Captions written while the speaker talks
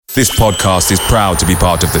This podcast is proud to be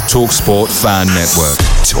part of the TalkSport Fan Network.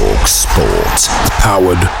 TalkSport.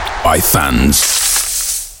 Powered by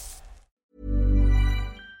fans.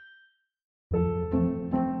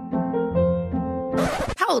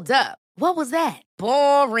 Hold up. What was that?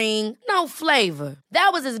 Boring. No flavor. That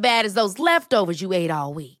was as bad as those leftovers you ate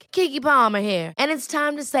all week. Keke Palmer here. And it's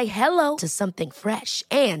time to say hello to something fresh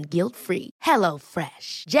and guilt-free. Hello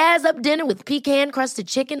Fresh. Jazz up dinner with pecan-crusted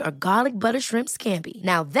chicken or garlic butter shrimp scampi.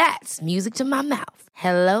 Now that's music to my mouth.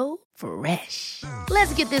 Hello Fresh.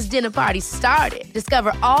 Let's get this dinner party started.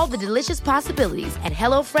 Discover all the delicious possibilities at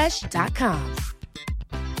HelloFresh.com.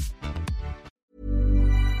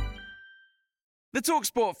 The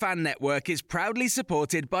TalkSport Fan Network is proudly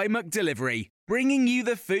supported by McDelivery, bringing you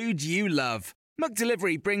the food you love.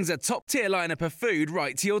 McDelivery brings a top-tier lineup of food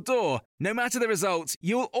right to your door. No matter the result,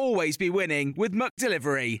 you'll always be winning with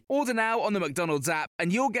McDelivery. Order now on the McDonald's app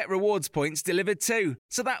and you'll get rewards points delivered too.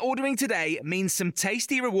 So that ordering today means some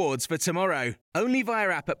tasty rewards for tomorrow. Only via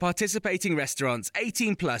app at participating restaurants.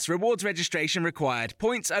 18 plus. Rewards registration required.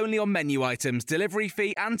 Points only on menu items. Delivery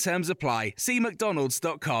fee and terms apply. See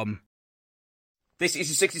mcdonalds.com. This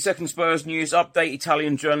is your 60-second Spurs news update.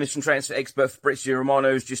 Italian journalist and transfer expert Fabrizio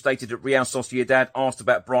Romano has just stated that Real Sociedad asked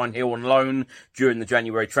about Bryan Gil on loan during the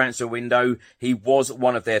January transfer window. He was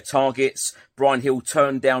one of their targets. Bryan Gil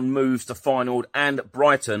turned down moves to Feyenoord and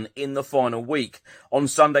Brighton in the final week. On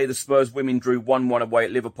Sunday, the Spurs women drew 1-1 away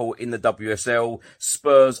at Liverpool in the WSL.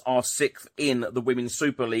 Spurs are 6th in the Women's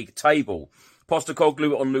Super League table.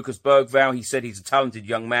 Postecoglou on Lucas Bergvall. He said he's a talented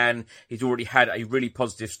young man. He's already had a really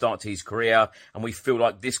positive start to his career, and we feel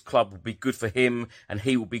like this club will be good for him and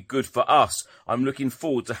he will be good for us. I'm looking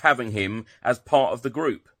forward to having him as part of the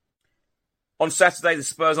group. On Saturday, the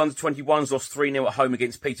Spurs under-21s lost 3-0 at home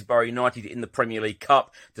against Peterborough United in the Premier League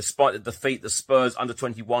Cup. Despite the defeat, the Spurs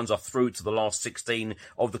under-21s are through to the last 16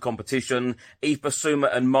 of the competition.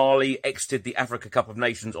 Bissouma and Mali exited the Africa Cup of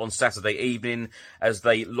Nations on Saturday evening as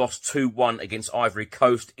they lost 2-1 against Ivory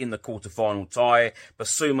Coast in the quarter-final tie.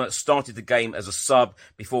 Bissouma started the game as a sub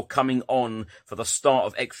before coming on for the start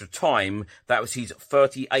of extra time. That was his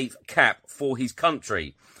 38th cap for his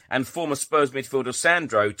country. And former Spurs midfielder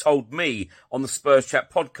Sandro told me on the Spurs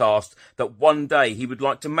Chat podcast that one day he would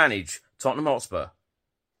like to manage Tottenham Hotspur.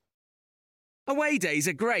 Away days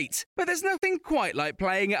are great, but there's nothing quite like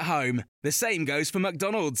playing at home. The same goes for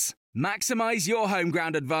McDonald's. Maximise your home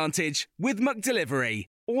ground advantage with McDelivery.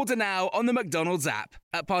 Order now on the McDonald's app.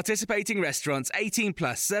 At participating restaurants, 18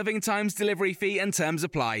 plus, serving times, delivery fee and terms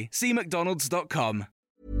apply. See mcdonalds.com.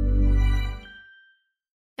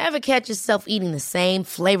 Ever catch yourself eating the same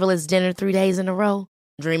flavorless dinner 3 days in a row?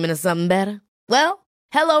 Dreaming of something better? Well,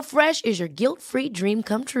 HelloFresh is your guilt-free dream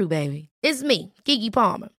come true, baby. It's me, Keke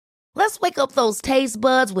Palmer. Let's wake up those taste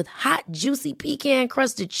buds with hot, juicy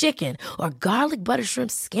pecan-crusted chicken or garlic butter shrimp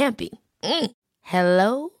scampi.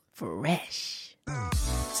 Hello Fresh.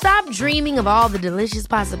 Stop dreaming of all the delicious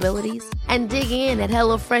possibilities and dig in at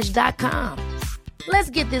HelloFresh.com. Let's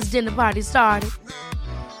get this dinner party started.